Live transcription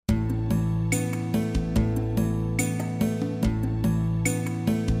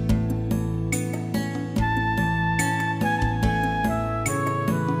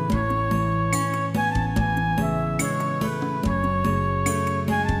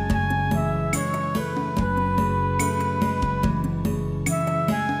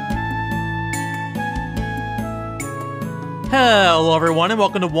Hello, everyone, and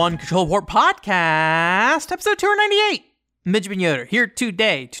welcome to One Control Port Podcast, episode 298. Benjamin Yoder here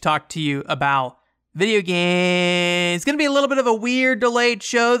today to talk to you about video games. It's going to be a little bit of a weird delayed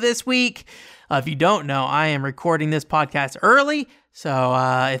show this week. If you don't know, I am recording this podcast early, so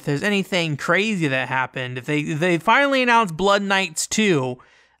if there's anything crazy that happened, if they finally announced Blood Knights 2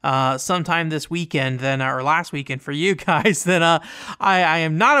 sometime this weekend, then or last weekend for you guys, then I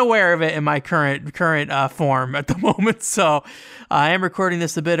am not aware of it in my current form at the moment. So I am recording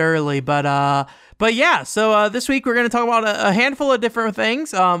this a bit early, but yeah. So this week we're going to talk about a handful of different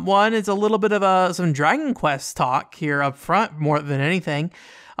things. One is a little bit of some Dragon Quest talk here up front, more than anything,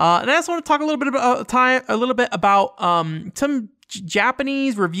 and I also want to talk a little bit about some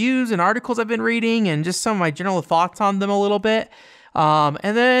Japanese reviews and articles I've been reading, and just some of my general thoughts on them a little bit. And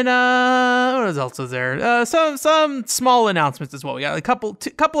then, what else is there? Some small announcements as well. We got a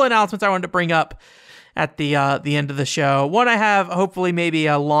couple announcements I wanted to bring up at the end of the show. One I have hopefully maybe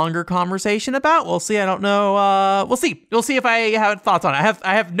a longer conversation about. We'll see. I don't know. We'll see if I have thoughts on it.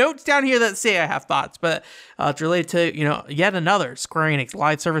 I have notes down here that say I have thoughts, but it's related to, yet another Square Enix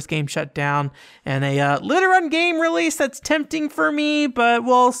live service game shut down and a Limited Run game release that's tempting for me, but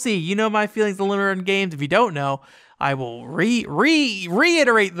we'll see. You know my feelings on Limited Run games. If you don't know, I will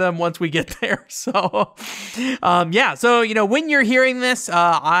reiterate them once we get there. So, yeah. So, when you're hearing this,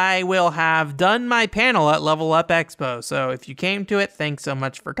 I will have done my panel at Level Up Expo. So if you came to it, thanks so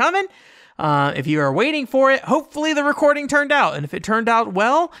much for coming. If you are waiting for it, hopefully the recording turned out. And if it turned out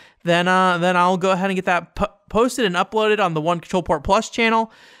well, then I'll go ahead and get that posted and uploaded on the One Control Port Plus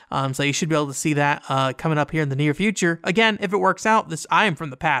channel. So you should be able to see that coming up here in the near future. Again, if it works out, I am from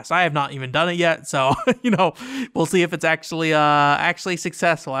the past. I have not even done it yet, so we'll see if it's actually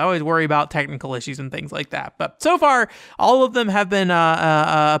successful. I always worry about technical issues and things like that, but so far all of them have been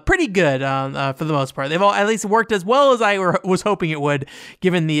pretty good for the most part. They've all at least worked as well as I was hoping it would,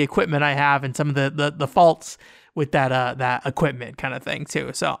 given the equipment I have and some of the faults with that equipment kind of thing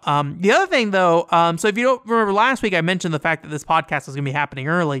too. So the other thing though, so if you don't remember last week, I mentioned the fact that this podcast was going to be happening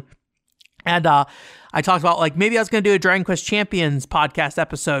early. And I talked about maybe I was going to do a Dragon Quest Champions podcast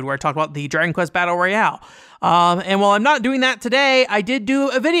episode where I talked about the Dragon Quest Battle Royale. And while I'm not doing that today, I did do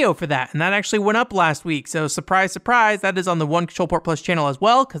a video for that, and that actually went up last week. So surprise, surprise, that is on the One Control Port Plus channel as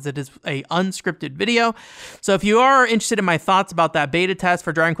well, because it is a unscripted video. So if you are interested in my thoughts about that beta test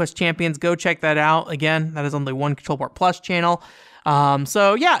for Dragon Quest Champions, go check that out. Again, that is on the One Control Port Plus channel.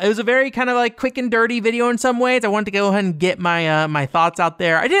 So yeah, it was a very kind of quick and dirty video in some ways. I wanted to go ahead and get my thoughts out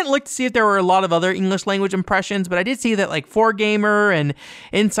there. I didn't look to see if there were a lot of other English language impressions, but I did see that 4Gamer and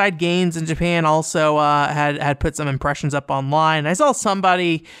Inside Games in Japan also had put some impressions up online. I saw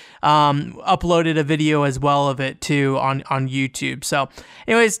somebody uploaded a video as well of it too on YouTube. So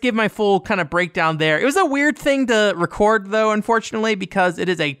anyways, give my full kind of breakdown there. It was a weird thing to record though, unfortunately, because it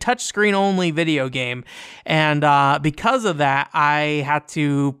is a touchscreen only video game, and because of that, I had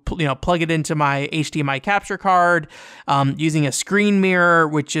to plug it into my HDMI capture card using a screen mirror,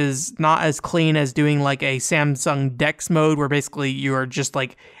 which is not as clean as doing a Samsung DeX mode, where basically you are just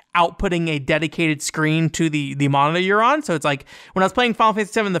outputting a dedicated screen to the monitor you're on. So it's when I was playing Final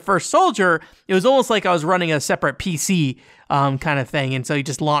Fantasy VII The First Soldier, it was almost like I was running a separate PC kind of thing. And so you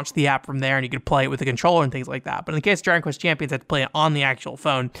just launched the app from there and you could play it with the controller and things like that. But in the case of Dragon Quest Champions, I had to play it on the actual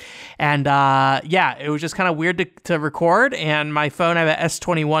phone. And yeah, it was just kind of weird to record. And my phone, I have an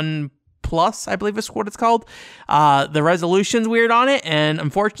S21 Plus, I believe is what it's called. The resolution's weird on it, and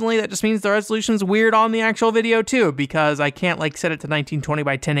unfortunately that just means the resolution's weird on the actual video too, because I can't set it to 1920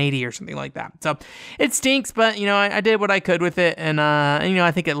 by 1080 or something like that. So it stinks, but I did what I could with it, and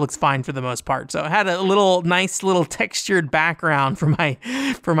I think it looks fine for the most part. So it had a nice little textured background for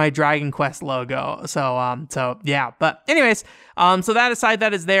my Dragon Quest logo. So yeah, but anyways, so that aside,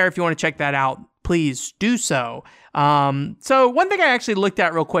 that is there. If you want to check that out, please do so. So one thing I actually looked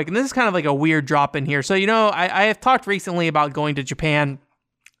at real quick, and this is kind of a weird drop in here. So, I have talked recently about going to Japan.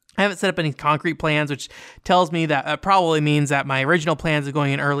 I haven't set up any concrete plans, which tells me that probably means that my original plans of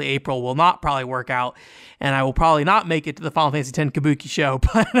going in early April will not probably work out, and I will probably not make it to the Final Fantasy X Kabuki show,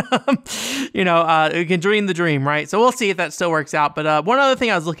 but, you can dream the dream, right? So we'll see if that still works out. But one other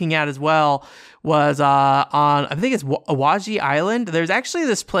thing I was looking at as well was on, I think it's Awaji Island. There's actually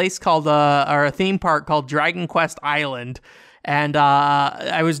this place called, or a theme park called Dragon Quest Island. And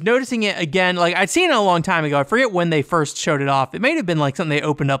I was noticing it again. Like, I'd seen it a long time ago. I forget when they first showed it off. It may have been like something they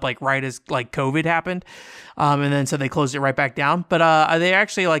opened up like right as like COVID happened. And then so they closed it right back down. But they're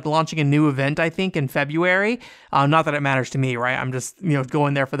actually like launching a new event, I think, in February. Not that it matters to me, right? I'm just,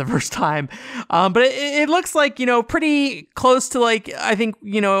 going there for the first time. But it looks like, pretty close to like, I think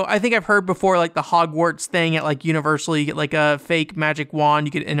I've heard before like the Hogwarts thing at like Universal. You get like a fake magic wand.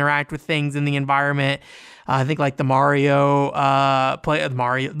 You could interact with things in the environment. I think like the Mario Bro,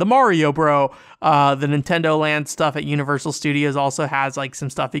 the Nintendo Land stuff at Universal Studios also has like some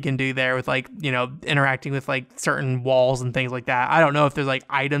stuff you can do there with like, interacting with like certain walls and things like that. I don't know if there's like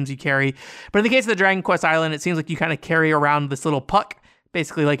items you carry, but in the case of the Dragon Quest Island, it seems like you kind of carry around this little puck,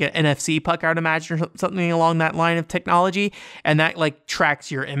 basically like an NFC puck, I would imagine, or something along that line of technology. And that like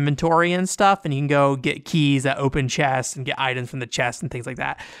tracks your inventory and stuff. And you can go get keys that open chests and get items from the chest and things like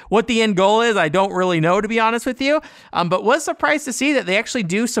that. What the end goal is, I don't really know, to be honest with you. But was surprised to see that they actually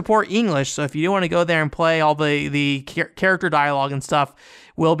do support English. So if you do want to go there and play, all the character dialogue and stuff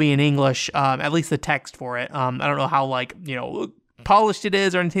will be in English, at least the text for it. I don't know how polished it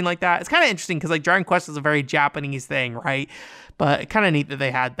is or anything like that. It's kind of interesting because like Dragon Quest is a very Japanese thing, right? But kind of neat that they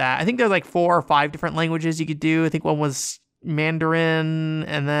had that. I think there's like 4 or 5 different languages you could do. I think one was Mandarin,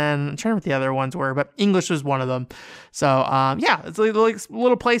 and then I'm trying to remember what the other ones were, but English was one of them. So it's a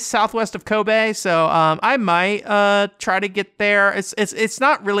little place southwest of Kobe. So I might try to get there. It's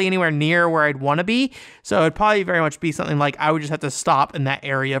not really anywhere near where I'd want to be. So it'd probably very much be something like I would just have to stop in that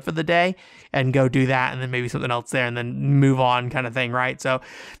area for the day and go do that, and then maybe something else there, and then move on, kind of thing, right? So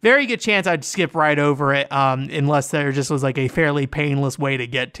very good chance I'd skip right over it, unless there just was like a fairly painless way to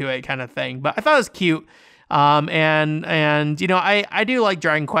get to it, kind of thing. But I thought it was cute. I do like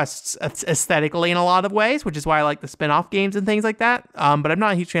Dragon Quests aesthetically in a lot of ways, which is why I like the spin-off games and things like that. But I'm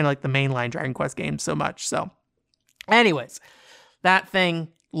not a huge fan of like the mainline Dragon Quest games so much. So anyways, that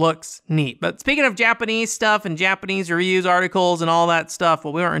thing looks neat. But speaking of Japanese stuff and Japanese reviews, articles, and all that stuff,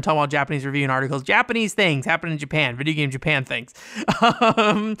 well, we weren't talking about Japanese review and articles. Japanese things happen in Japan, video game Japan things.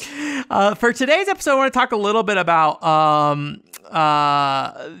 For today's episode, I want to talk a little bit about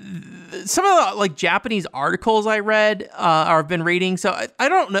some of the like Japanese articles I read or I've been reading. So I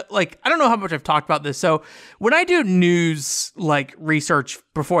don't know how much I've talked about this. So when I do news like research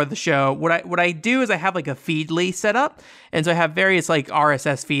before the show, what I do is I have like a Feedly set up, and so I have various like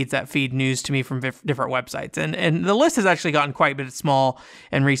RSS feeds that feed news to me from different websites, and the list has actually gotten quite a bit small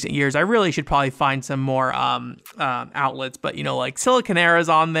in recent years. I really should probably find some more outlets, but like Siliconera's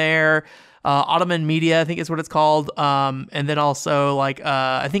on there. Ottoman Media, I think is what it's called. And then also like,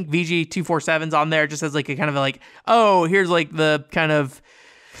 I think VG247's on there, just as like a kind of like, oh, here's like the kind of,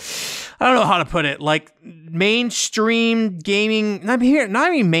 I don't know how to put it, like mainstream gaming, not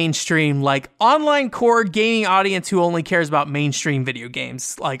even mainstream, like online core gaming audience who only cares about mainstream video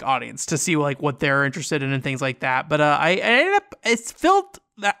games, like audience, to see like what they're interested in and things like that. But I ended up, I filled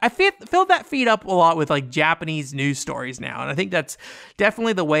that feed up a lot with like Japanese news stories now. And I think that's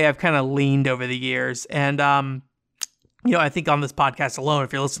definitely the way I've kind of leaned over the years. And, I think on this podcast alone,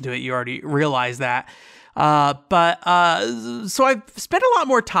 if you're listening to it, you already realize that. So I've spent a lot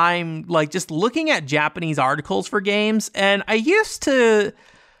more time like just looking at Japanese articles for games. And I used to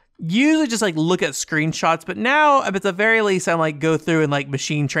usually just like look at screenshots, but now at the very least I'm like go through and like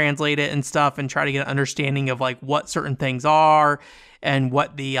machine translate it and stuff and try to get an understanding of like what certain things are and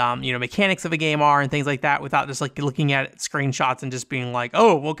what the mechanics of a game are and things like that, without just like looking at screenshots and just being like,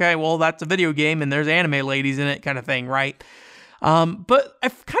 oh, okay, well that's a video game and there's anime ladies in it, kind of thing, right? But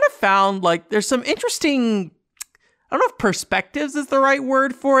I've kind of found like there's some interesting, I don't know if perspectives is the right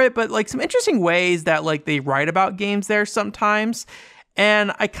word for it, but like some interesting ways that like they write about games there sometimes.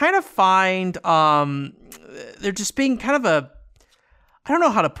 And I kind of find they're just being kind of I don't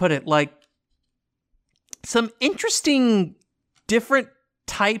know how to put it, like some interesting different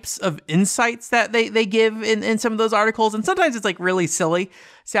types of insights that they give in some of those articles. And sometimes it's like really silly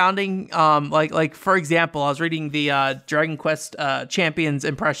sounding. Like for example, I was reading the Dragon Quest Champions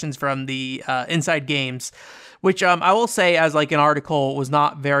impressions from the Inside Games, which I will say as like an article was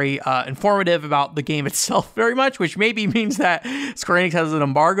not very informative about the game itself very much, which maybe means that Square Enix has an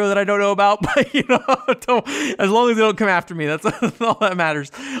embargo that I don't know about, but as long as they don't come after me, that's all that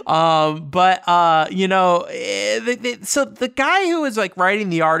matters. So the guy who was like writing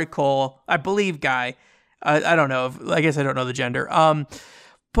the article, I believe I don't know, I guess I don't know the gender,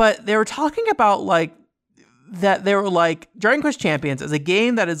 but they were talking about like, that they were like, Dragon Quest Champions is a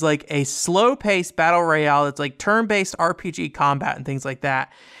game that is like a slow-paced battle royale. It's like turn-based RPG combat and things like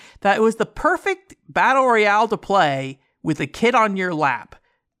that. That it was the perfect battle royale to play with a kid on your lap.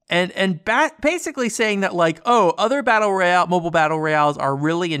 basically saying that like, oh, other mobile battle royales are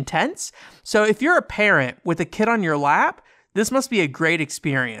really intense. So if you're a parent with a kid on your lap, this must be a great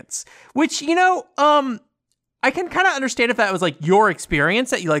experience. Which, I can kind of understand if that was like your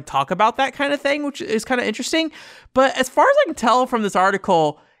experience, that you like talk about that kind of thing, which is kind of interesting. But as far as I can tell from this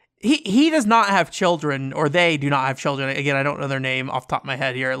article, he does not have children, or they do not have children. Again, I don't know their name off the top of my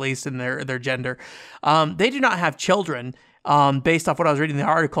head here, at least in their gender. They do not have children, based off what I was reading in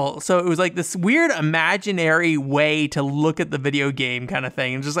the article. So it was like this weird imaginary way to look at the video game kind of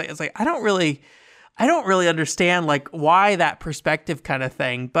thing. And just like, it's like, I don't really understand like why that perspective kind of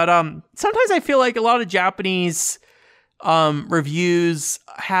thing. But sometimes I feel like a lot of Japanese reviews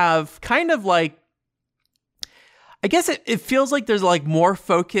have kind of like, I guess it feels like there's like more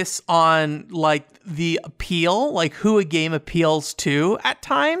focus on like the appeal, like who a game appeals to at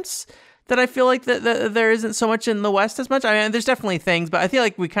times, that I feel like that there isn't so much in the West as much. I mean, there's definitely things, but I feel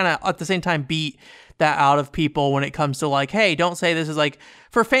like we kind of at the same time beat that out of people when it comes to like, hey, don't say this is like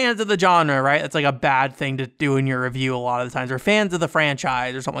for fans of the genre, right? That's like a bad thing to do in your review a lot of the times, or fans of the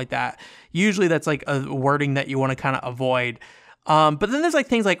franchise or something like that. Usually that's like a wording that you want to kind of avoid. But then there's like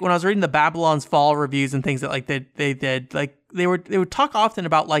things like when I was reading the Babylon's Fall reviews and things that like they did, like they would talk often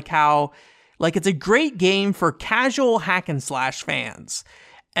about like how like it's a great game for casual hack and slash fans.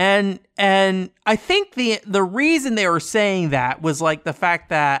 And I think the reason they were saying that was like the fact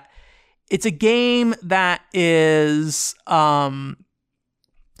that it's a game that is, I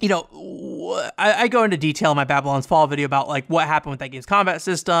go into detail in my Babylon's Fall video about like what happened with that game's combat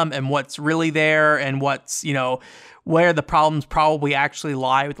system and what's really there and what's, where the problems probably actually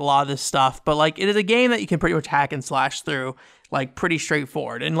lie with a lot of this stuff. But like, it is a game that you can pretty much hack and slash through, like pretty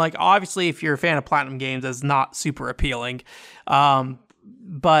straightforward. And like, obviously if you're a fan of Platinum Games, that's not super appealing.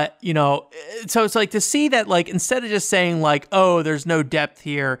 But, so it's like to see that, like, instead of just saying like, oh, there's no depth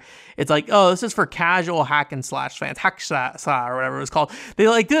here, it's like, oh, this is for casual hack and slash fans, hack-slash or whatever it was called. They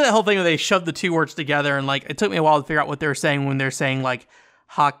like did that whole thing where they shoved the two words together, and like, it took me a while to figure out what they were saying when they're saying like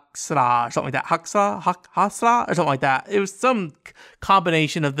haksra or something like that, hasra or something like that. It was some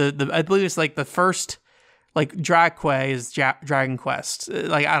combination of the I believe it's like the first, like Dragquay is Dragon Quest,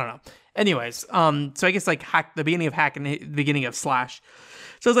 like, I don't know. Anyways, so I guess like the beginning of hack and the beginning of slash.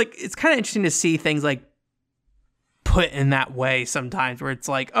 So it's like, it's kind of interesting to see things like put in that way sometimes, where it's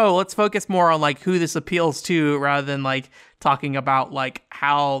like, oh, let's focus more on like who this appeals to rather than like talking about like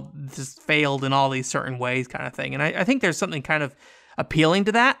how this failed in all these certain ways kind of thing. And I think there's something kind of appealing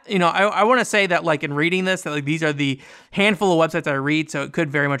to that. I want to say that like in reading this, that like these are the handful of websites I read, so it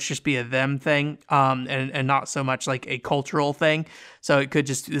could very much just be a them thing, and not so much like a cultural thing. So it could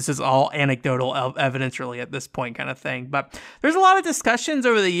just, this is all anecdotal evidence really at this point kind of thing. But there's a lot of discussions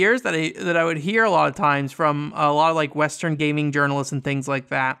over the years that I would hear a lot of times from a lot of like Western gaming journalists and things like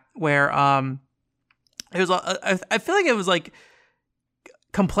that, where it was, I feel like it was like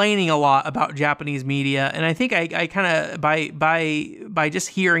complaining a lot about Japanese media, and I think I kind of by just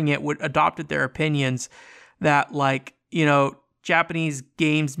hearing it would adopted their opinions that like, Japanese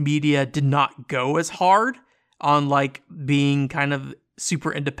games media did not go as hard on like being kind of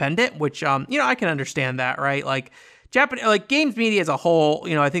super independent, which I can understand that, right? Like Japanese like games media as a whole,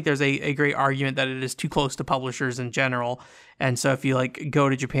 I think there's a great argument that it is too close to publishers in general, and so if you like go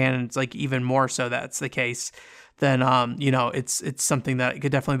to Japan, and it's like even more so that's the case, then it's something that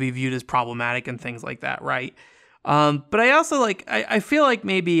could definitely be viewed as problematic and things like that, right? But I also like I feel like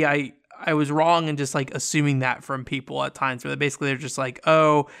maybe I was wrong in just like assuming that from people at times, where basically they're just like,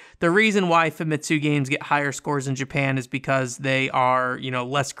 oh, the reason why Famitsu games get higher scores in Japan is because they are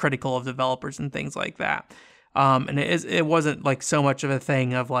less critical of developers and things like that. And it wasn't like so much of a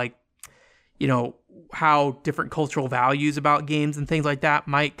thing of like how different cultural values about games and things like that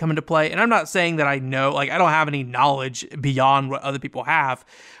might come into play. And I'm not saying that I know, like, I don't have any knowledge beyond what other people have,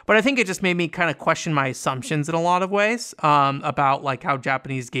 but I think it just made me kind of question my assumptions in a lot of ways, about like how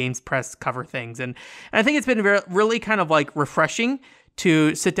Japanese games press cover things. And I think it's been really kind of like refreshing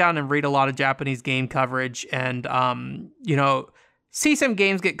to sit down and read a lot of Japanese game coverage and, see some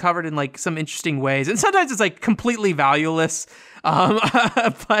games get covered in like some interesting ways. And sometimes it's like completely valueless. But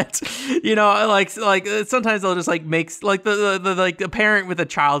like sometimes they'll just like make like the like a parent with a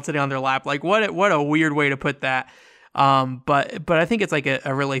child sitting on their lap. Like what a weird way to put that. But I think it's like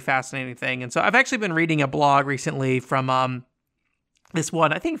a really fascinating thing. And so I've actually been reading a blog recently from this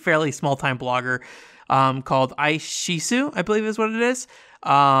one, I think fairly small time blogger, called Aishisu, I believe is what it is.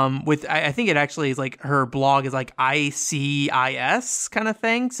 I think it actually is like her blog is like ICIS kind of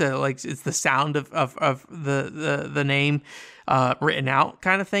thing. So like it's the sound of the name written out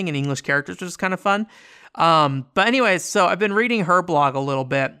kind of thing in English characters, which is kind of fun. But anyways, so I've been reading her blog a little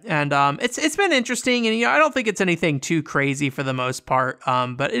bit, and it's been interesting, and I don't think it's anything too crazy for the most part.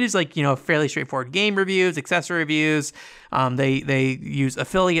 But it is like fairly straightforward game reviews, accessory reviews. They use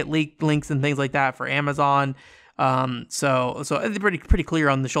affiliate links and things like that for Amazon. So it's pretty clear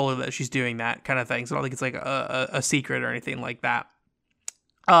on the shoulder that she's doing that kind of thing. So I don't think it's like a secret or anything like that.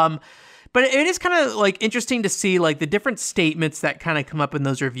 But it is kind of like interesting to see like the different statements that kind of come up in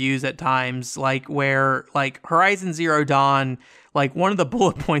those reviews at times, like where like Horizon Zero Dawn, like one of the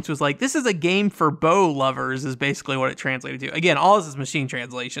bullet points was like, this is a game for bow lovers is basically what it translated to. Again, all this is machine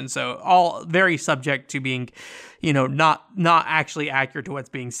translation. So all very subject to being, not actually accurate to what's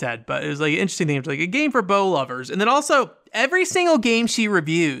being said. But it was like an interesting thing. It's like a game for bow lovers. And then also every single game she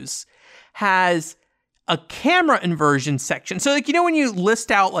reviews has a camera inversion section. So like, when you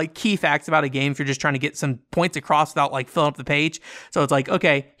list out like key facts about a game, if you're just trying to get some points across without like filling up the page. So it's like,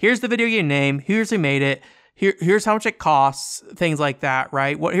 okay, here's the video game name. Here's who made it. Here's how much it costs, things like that,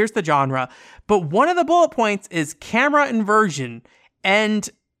 right? Here's the genre. But one of the bullet points is camera inversion. And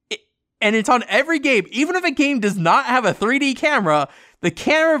it's on every game. Even if a game does not have a 3D camera, the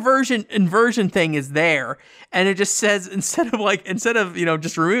camera inversion thing is there. And it just says, instead of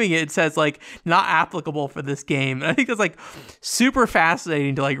just removing it, it says like not applicable for this game. And I think that's like super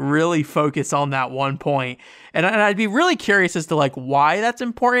fascinating to like really focus on that one point. And I'd be really curious as to like why that's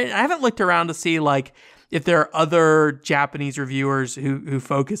important. I haven't looked around to see like if there are other Japanese reviewers who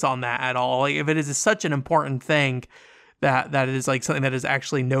focus on that at all. Like if it is such an important thing that it is like something that is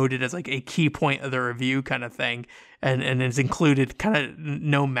actually noted as like a key point of the review kind of thing, and is included kind of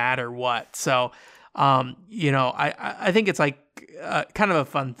no matter what. So, I think it's like kind of a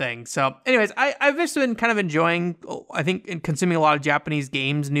fun thing. So anyways, I've just been kind of enjoying, I think, consuming a lot of Japanese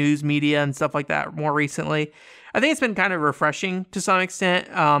games, news, media, and stuff like that more recently. I think it's been kind of refreshing to some extent.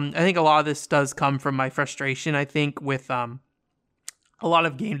 I think a lot of this does come from my frustration, I think, with a lot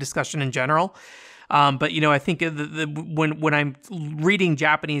of game discussion in general. But I think when I'm reading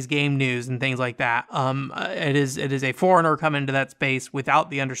Japanese game news and things like that, it is a foreigner coming into that space without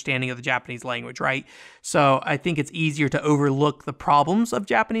the understanding of the Japanese language, right? So I think it's easier to overlook the problems of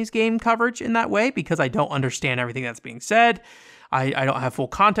Japanese game coverage in that way because I don't understand everything that's being said. I don't have full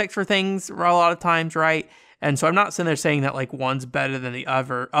context for things a lot of times, right? And so I'm not sitting there saying that like one's better than the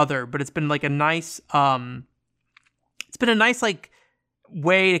other, but it's been like a nice, like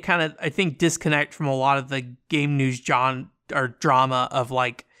way to kind of, I think, disconnect from a lot of the game news drama of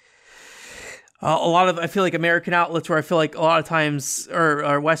like a lot of, I feel like, American outlets where I feel like a lot of times,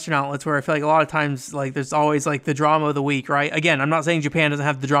 or Western outlets where I feel like a lot of times like there's always like the drama of the week, right? Again, I'm not saying Japan doesn't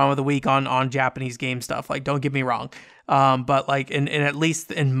have the drama of the week on Japanese game stuff, like don't get me wrong, but like in at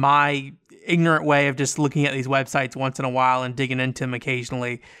least in my ignorant way of just looking at these websites once in a while and digging into them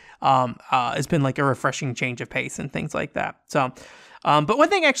occasionally, it's been like a refreshing change of pace and things like that. So but one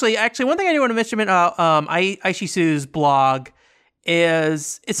thing I do want to mention about Aishisu's blog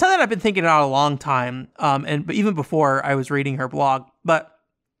is it's something that I've been thinking about a long time, but even before I was reading her blog. But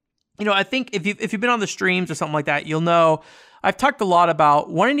I think if you've been on the streams or something like that, you'll know I've talked a lot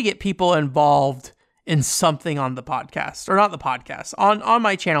about wanting to get people involved in something on the podcast, or not the podcast, on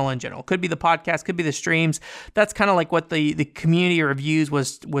my channel in general. Could be the podcast, could be the streams. That's kind of like what the community reviews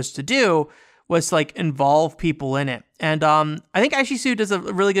was to do. Was like involve people in it. And I think Aishisu does a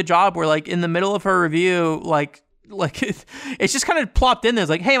really good job where like in the middle of her review, like it's just kind of plopped in there. It's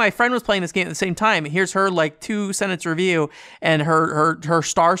like, hey, my friend was playing this game at the same time. Here's her like 2-sentence review and her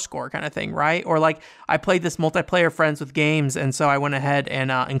star score kind of thing, right? Or like I played this multiplayer Friends with Games, and so I went ahead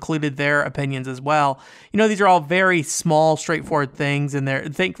and included their opinions as well. These are all very small, straightforward things, and they're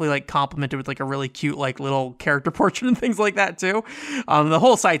thankfully like complemented with like a really cute like little character portrait and things like that too. The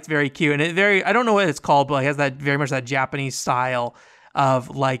whole site's very cute, and I don't know what it's called, but it has that very much that Japanese style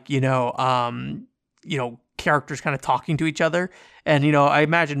of like characters kind of talking to each other. And, I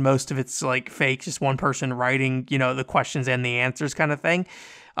imagine most of it's like fake, just one person writing, the questions and the answers kind of thing,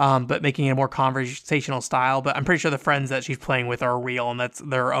 but making it a more conversational style. But I'm pretty sure the friends that she's playing with are real, and that's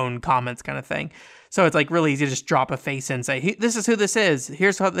their own comments kind of thing. So it's like really easy to just drop a face in and say, hey, this is who this is.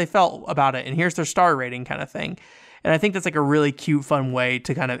 Here's how they felt about it. And here's their star rating kind of thing. And I think that's like a really cute, fun way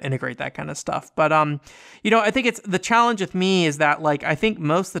to kind of integrate that kind of stuff. But, I think it's the challenge with me is that like, I think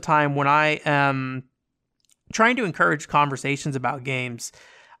most of the time when I am trying to encourage conversations about games,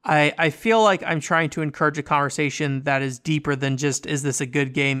 I feel like I'm trying to encourage a conversation that is deeper than just, is this a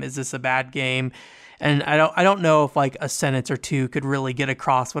good game? Is this a bad game? And I don't know if like a sentence or two could really get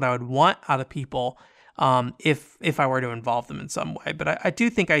across what I would want out of people if I were to involve them in some way. But I do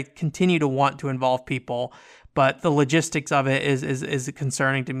think I continue to want to involve people but the logistics of it is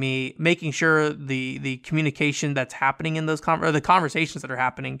concerning to me. Making sure the communication that's happening in those or the conversations that are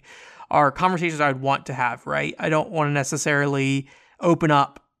happening are conversations I'd want to have, right? I don't want to necessarily open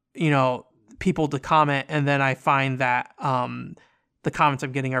up, people to comment, and then I find that the comments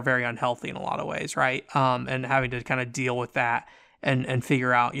I'm getting are very unhealthy in a lot of ways, right? And having to kind of deal with that and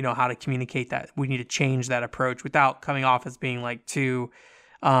figure out, how to communicate that we need to change that approach without coming off as being like too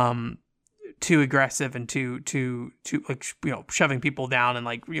aggressive and too like, shoving people down and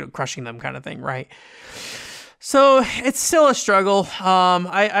like, crushing them kind of thing, right? So it's still a struggle.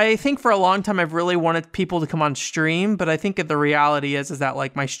 I think for a long time I've really wanted people to come on stream, but I think the reality is that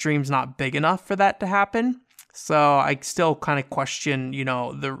like my stream's not big enough for that to happen. So I still kind of question,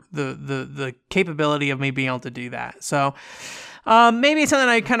 the capability of me being able to do that. So maybe it's something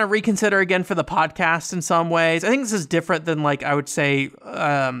I kind of reconsider again for the podcast in some ways. I think this is different than like, I would say,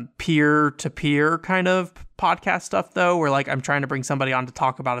 peer-to-peer kind of podcast stuff though, where like I'm trying to bring somebody on to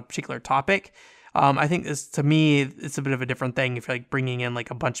talk about a particular topic. I think this, to me, it's a bit of a different thing if you're like bringing in like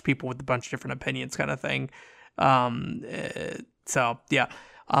a bunch of people with a bunch of different opinions kind of thing. So yeah.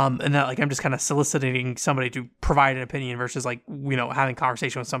 And that like I'm just kind of soliciting somebody to provide an opinion versus like, having a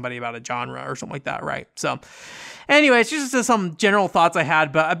conversation with somebody about a genre or something like that, right? So anyways, just some general thoughts I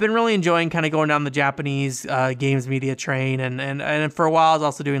had, but I've been really enjoying kind of going down the Japanese games media train, and for a while I was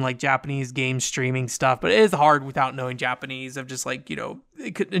also doing like Japanese game streaming stuff, but it is hard without knowing Japanese of just like,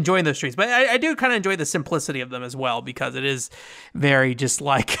 enjoying those streams. But I do kind of enjoy the simplicity of them as well, because it is very just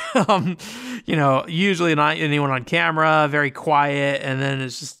like, usually not anyone on camera, very quiet, and then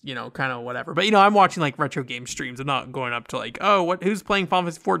it's just, kind of whatever. But, I'm watching like retro game streams. I'm not going up to like, who's playing Final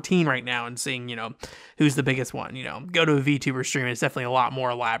Fantasy 14 right now and seeing, who's the biggest one, go to a VTuber stream. It's definitely a lot more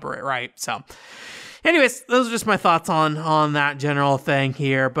elaborate, right? So anyways, those are just my thoughts on that general thing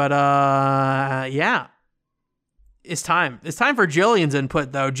here. But, yeah. It's time. It's time for Jillian's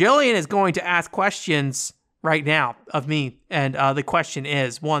input, though. Jillian is going to ask questions right now of me, and the question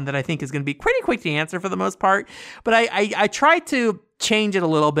is one that I think is going to be pretty quick to answer for the most part, but I tried to change it a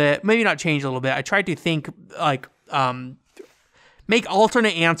little bit. Maybe not change it a little bit. I tried to think like make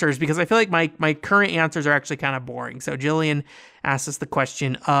alternate answers, because I feel like my current answers are actually kind of boring. So Jillian asked us the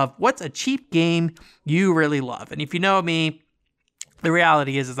question of, what's a cheap game you really love? And if you know me, the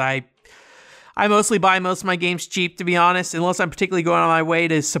reality is I mostly buy most of my games cheap, to be honest, unless I'm particularly going on my way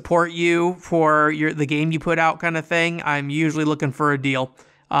to support you for the game you put out kind of thing. I'm usually looking for a deal.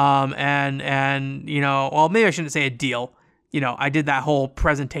 Well, maybe I shouldn't say a deal. I did that whole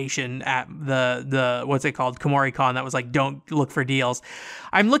presentation at the what's it called? KomoriCon, that was like, don't look for deals.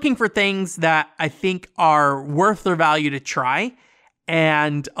 I'm looking for things that I think are worth their value to try.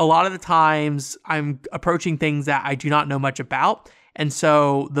 And a lot of the times I'm approaching things that I do not know much about. And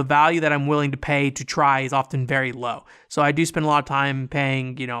so the value that I'm willing to pay to try is often very low. So I do spend a lot of time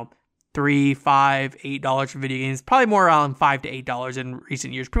paying, $3, $5, $8 for video games, probably more around $5 to $8 in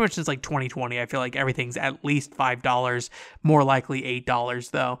recent years. Pretty much since like 2020, I feel like everything's at least $5, more likely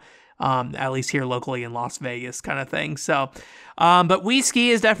 $8 though. At least here locally in Las Vegas kind of thing. So, but Wii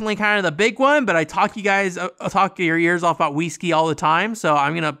is definitely kind of the big one, but I talk your ears off about Wii all the time. So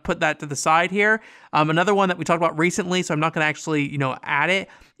I'm going to put that to the side here. Another one that we talked about recently, so I'm not going to actually, add it,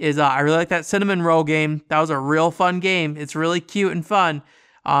 is I really like that Cinnamon Roll game. That was a real fun game. It's really cute and fun.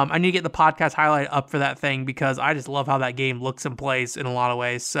 I need to get the podcast highlight up for that thing, because I just love how that game looks and plays in a lot of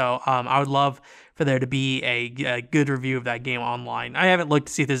ways. So I would love for there to be a good review of that game online. I haven't looked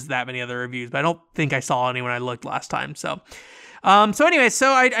to see if there's that many other reviews, but I don't think I saw any when I looked last time. So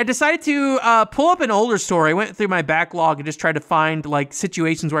I decided to pull up an older story. I went through my backlog and just tried to find like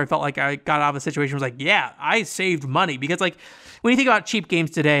situations where I felt like I got out of a situation where I was like, yeah, I saved money. Because like when you think about cheap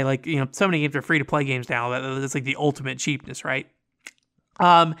games today, like, so many games are free to play games now. That's like the ultimate cheapness, right?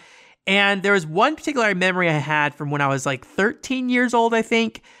 And there was one particular memory I had from when I was like 13 years old, I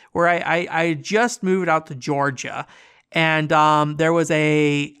think, where I just moved out to Georgia. And there was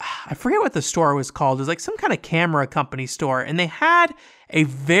I forget what the store was called. It was like some kind of camera company store. And they had a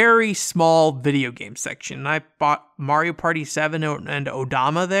very small video game section. And I bought Mario Party 7 and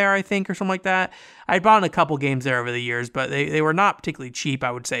Odama there, I think, or something like that. I bought a couple games there over the years, but they were not particularly cheap,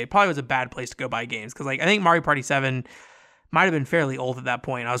 I would say. It probably was a bad place to go buy games, because like I think Mario Party 7 might have been fairly old at that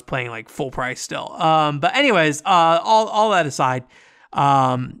point. I was playing like full price still. But anyways, all that aside,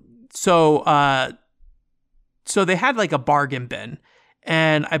 so they had like a bargain bin,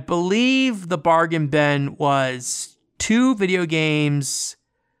 and I believe the bargain bin was 2 video games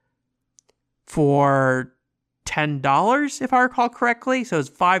for $10, if I recall correctly. So it was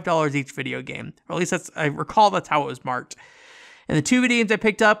 $5 each video game, or at least I recall that's how it was marked. And the two video games I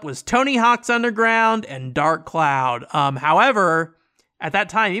picked up was Tony Hawk's Underground and Dark Cloud. However, at that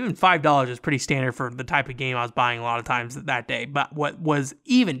time, even $5 was pretty standard for the type of game I was buying a lot of times that day. But what was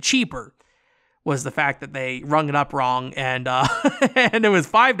even cheaper was the fact that they rung it up wrong, and and it was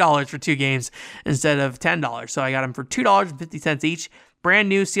 $5 for two games instead of $10. So I got them for $2.50 each. Brand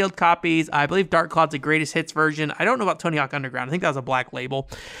new sealed copies. I believe Dark Cloud's a greatest hits version. I don't know about Tony Hawk Underground. I think that was a black label.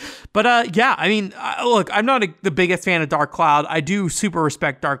 But yeah, I mean, look, I'm not the biggest fan of Dark Cloud. I do super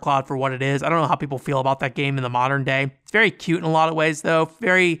respect Dark Cloud for what it is. I don't know how people feel about that game in the modern day. It's very cute in a lot of ways, though.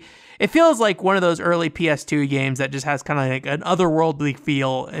 It feels like one of those early PS2 games that just has kind of like an otherworldly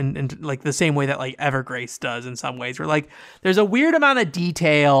feel, and like the same way that like Evergrace does in some ways, where like there's a weird amount of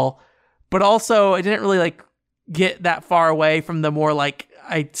detail, but also it didn't really like get that far away from the more like,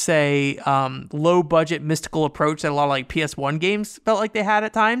 I'd say, low budget mystical approach that a lot of like PS1 games felt like they had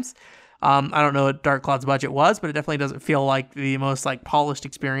at times. I don't know what Dark Cloud's budget was, but it definitely doesn't feel like the most like polished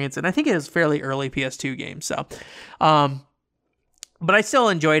experience. And I think it is fairly early PS2 game. So, but I still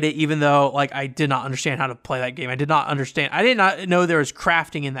enjoyed it, even though like I did not understand how to play that game. I did not know there was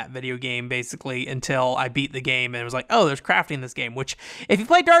crafting in that video game, basically, until I beat the game and it was like, oh, there's crafting in this game, which if you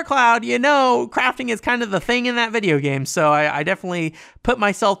play Dark Cloud, you know crafting is kind of the thing in that video game. So I definitely put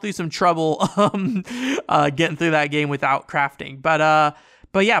myself through some trouble getting through that game without crafting. But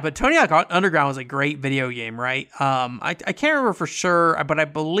Tony Hawk Underground was a great video game, right? I can't remember for sure, but I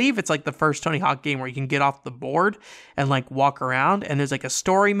believe it's like the first Tony Hawk game where you can get off the board and like walk around, and there's like a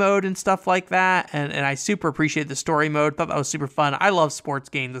story mode and stuff like that. And I super appreciate the story mode. Thought that was super fun. I love sports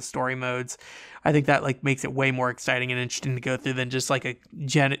games with story modes. I think that like makes it way more exciting and interesting to go through than just like a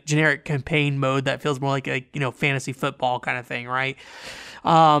generic campaign mode that feels more like a, fantasy football kind of thing, right?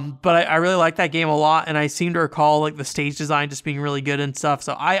 But I really like that game a lot, and I seem to recall like the stage design just being really good and stuff.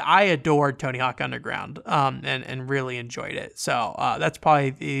 So I adored Tony Hawk Underground, and really enjoyed it. So that's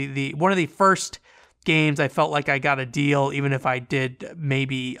probably the one of the first games I felt like I got a deal, even if I did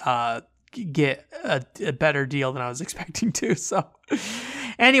maybe get a better deal than I was expecting to. So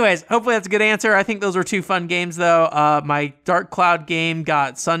anyways, hopefully that's a good answer. I think those were two fun games, though. My Dark Cloud game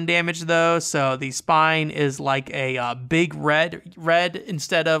got sun damage, though, so the spine is like a big red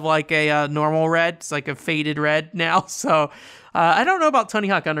instead of like a normal red. It's like a faded red now. So I don't know about Tony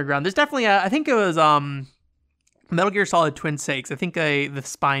Hawk Underground. There's definitely I think it was Metal Gear Solid Twin Snakes. I think the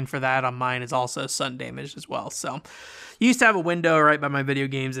spine for that on mine is also sun damaged as well. So you used to have a window right by my video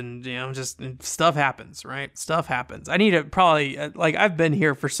games, and just stuff happens, right? Stuff happens. I need to probably like I've been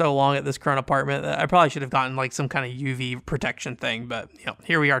here for so long at this current apartment that I probably should have gotten like some kind of UV protection thing, but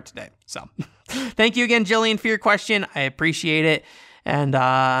here we are today. So thank you again, Jillian, for your question. I appreciate it, and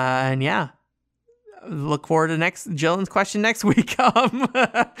yeah. Look forward to Jillian's question next week.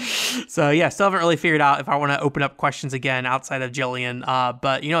 So yeah, still haven't really figured out if I want to open up questions again outside of Jillian.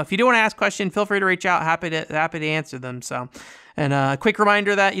 But if you do want to ask questions, feel free to reach out. Happy to answer them. So, and a quick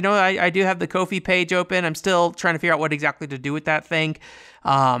reminder that I do have the Ko-fi page open. I'm still trying to figure out what exactly to do with that thing.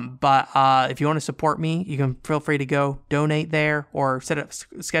 But if you want to support me, you can feel free to go donate there, or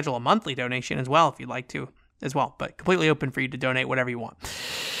schedule a monthly donation as well if you'd like to as well. But completely open for you to donate whatever you want.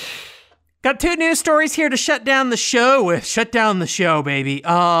 Got two news stories here to shut down the show with. Shut down the show, baby.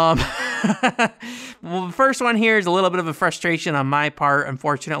 Well, the first one here is a little bit of a frustration on my part,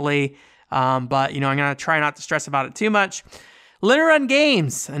 unfortunately. But, I'm going to try not to stress about it too much. Limited Run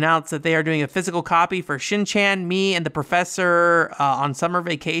Games announced that they are doing a physical copy for Shin-Chan, Me, and the Professor on Summer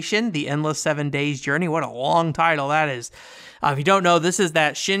Vacation, The Endless 7 Days Journey. What a long title that is. If you don't know, this is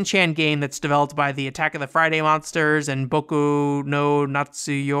that Shin-Chan game that's developed by the Attack of the Friday Monsters and Boku no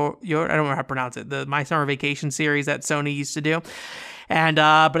Natsuyo. I don't know how to pronounce it. The My Summer Vacation series that Sony used to do. And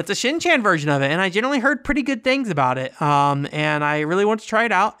but it's a Shin-Chan version of it, and I generally heard pretty good things about it. And I really wanted to try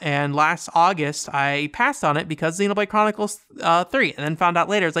it out. And last August, I passed on it because Xenoblade Chronicles 3, and then found out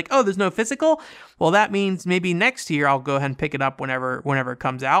later it's like, oh, there's no physical. Well, that means maybe next year I'll go ahead and pick it up whenever it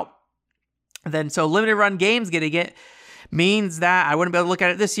comes out. And then so Limited Run Games getting it means that I wouldn't be able to look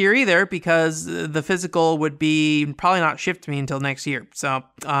at it this year either, because the physical would be probably not shipped to me until next year. So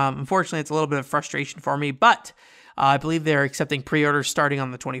unfortunately, it's a little bit of frustration for me, but I believe they're accepting pre-orders starting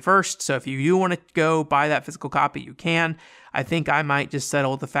on the 21st. So if you do want to go buy that physical copy, you can. I think I might just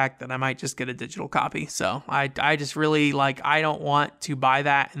settle with the fact that I might just get a digital copy. So I just really I don't want to buy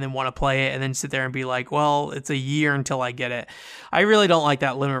that and then want to play it and then sit there and be like, well, it's a year until I get it. I really don't like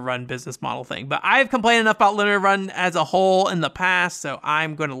that limited run business model thing, but I've complained enough about limited run as a whole in the past, so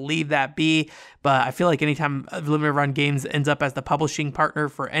I'm going to leave that be. But I feel like anytime Limited Run Games ends up as the publishing partner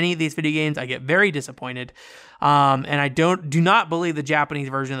for any of these video games, I get very disappointed. And I do not believe the Japanese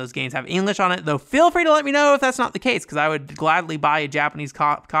version of those games have English on it, though feel free to let me know if that's not the case, because I would gladly buy a Japanese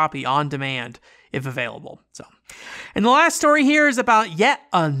copy on demand if available. So, and the last story here is about yet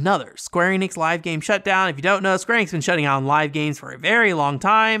another Square Enix live game shutdown. If you don't know, Square Enix has been shutting down live games for a very long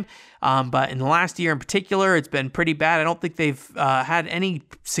time. But in the last year in particular, it's been pretty bad. I don't think they've had any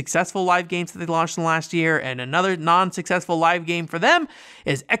successful live games that they launched in the last year. And another non-successful live game for them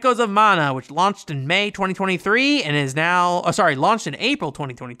is Echoes of Mana, which launched in May 2023 and is now, launched in April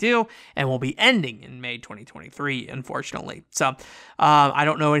 2022 and will be ending in May 2023, unfortunately. So I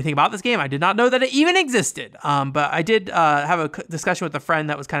don't know anything about this game. I did not know that it even existed. But I did have a discussion with a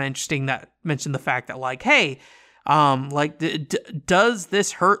friend that was kind of interesting that mentioned the fact that, like, hey, does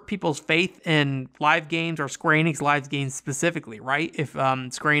this hurt people's faith in live games or Square Enix live games specifically, right? If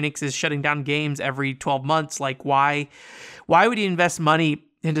Square Enix is shutting down games every 12 months, like why would you invest money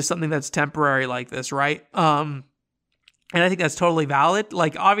into something that's temporary like this, right? And I think that's totally valid.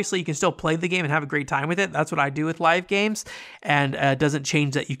 Like, obviously, you can still play the game and have a great time with it. That's what I do with live games, and it doesn't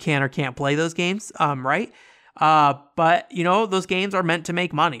change that you can or can't play those games, right? But you know, those games are meant to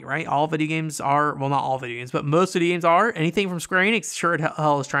make money, right? All video games are, well, not all video games, but most video games are. Anything from Square Enix sure as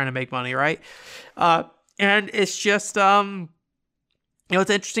hell is trying to make money, right? And it's just, you know, it's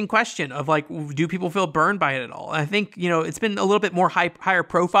an interesting question of, like, do people feel burned by it at all? And I think, you know, it's been a little bit more higher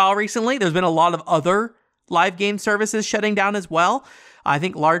profile recently. There's been a lot of other live game services shutting down as well. I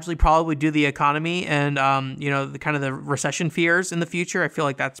think largely probably due to the economy and, you know, the kind of the recession fears in the future. I feel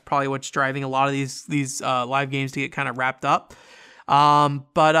like that's probably what's driving a lot of these live games to get kind of wrapped up.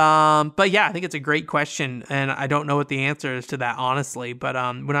 But yeah, I think it's a great question, and I don't know what the answer is to that, honestly. But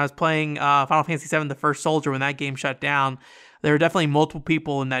when I was playing Final Fantasy VII: The First Soldier, when that game shut down, there were definitely multiple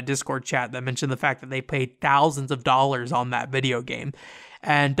people in that Discord chat that mentioned the fact that they paid thousands of dollars on that video game.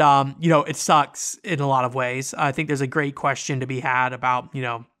 And, you know, it sucks in a lot of ways. I think there's a great question to be had about, you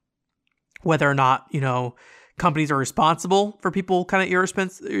know, whether or not, you know, companies are responsible for people kind of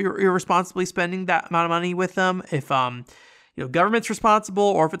irresponsibly spending that amount of money with them. If, you know, government's responsible,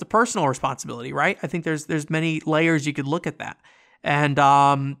 or if it's a personal responsibility, right? I think there's many layers you could look at that. And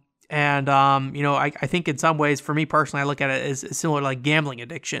you know, I think in some ways, for me personally, I look at it as similar to like gambling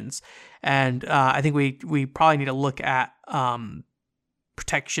addictions. And, I think we probably need to look at,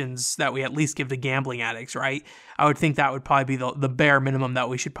 protections that we at least give to gambling addicts, right? I would think that would probably be the bare minimum that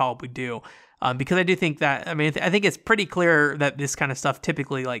we should probably do. Because I do think that, I mean, I think it's pretty clear that this kind of stuff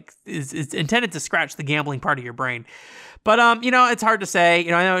typically like is intended to scratch the gambling part of your brain. But, you know, it's hard to say.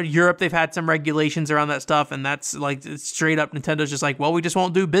 You know, I know in Europe they've had some regulations around that stuff, and that's like straight up Nintendo's just like, well, we just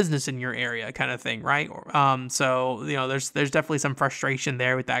won't do business in your area kind of thing, right? So, you know, there's definitely some frustration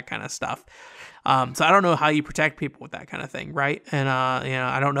there with that kind of stuff. So I don't know how you protect people with that kind of thing, right? And, you know,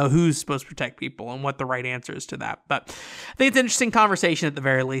 I don't know who's supposed to protect people and what the right answer is to that. But I think it's an interesting conversation at the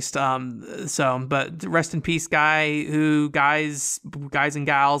very least. But rest in peace, guys and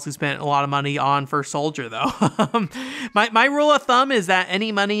gals who spent a lot of money on First Soldier, though. My rule of thumb is that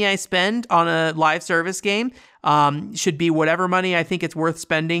any money I spend on a live service game should be whatever money I think it's worth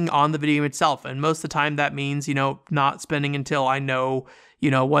spending on the video game itself. And most of the time that means, you know, not spending until I know, you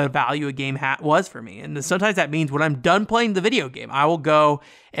know, what value a game was for me. And sometimes that means when I'm done playing the video game, I will go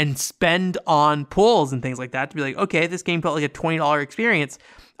and spend on pulls and things like that to be like, okay, this game felt like a $20 experience.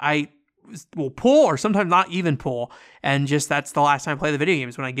 I will pull, or sometimes not even pull. And just that's the last time I play the video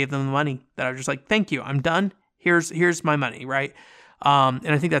games, when I gave them the money, that I was just like, thank you, I'm done. Here's my money, right? And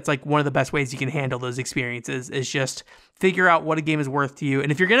I think that's like one of the best ways you can handle those experiences is just figure out what a game is worth to you.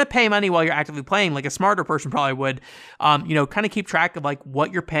 And if you're going to pay money while you're actively playing, like a smarter person probably would, you know, kind of keep track of like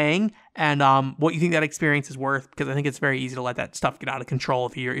what you're paying and what you think that experience is worth, because I think it's very easy to let that stuff get out of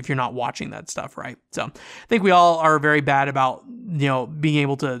control if you're not watching that stuff, right? So I think we all are very bad about, you know, being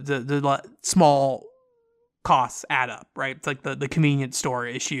able to let small costs add up, right? It's like the convenience store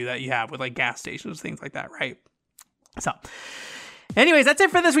issue that you have with like gas stations, things like that, right? So anyways, that's it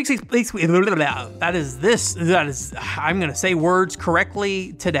for this week's. That is, I'm going to say words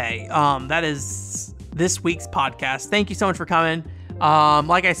correctly today. That is this week's podcast. Thank you so much for coming.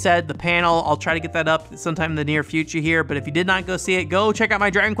 Like I said, the panel, I'll try to get that up sometime in the near future here, but if you did not go see it, go check out my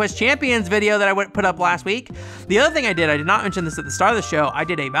Dragon Quest Champions video that I put up last week. The other thing I did not mention this at the start of the show, I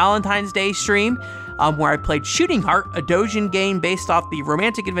did a Valentine's Day stream, where I played Shooting Heart, a Dojin game based off the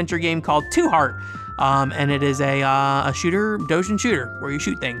romantic adventure game called Two Heart. And it is a Dojin shooter where you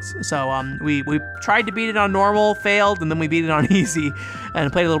shoot things. So we tried to beat it on normal, failed, and then we beat it on easy,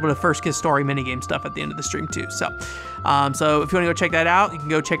 and played a little bit of First Kiss Story minigame stuff at the end of the stream too. So if you want to go check that out, you can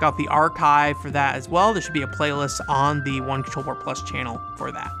go check out the archive for that as well. There should be a playlist on the One Control Port Plus channel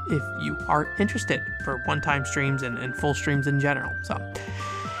for that if you are interested, for one-time streams and full streams in general. So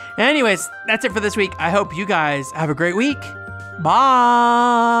Anyways, that's it for this week. I hope you guys have a great week.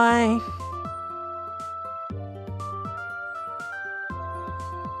 Bye.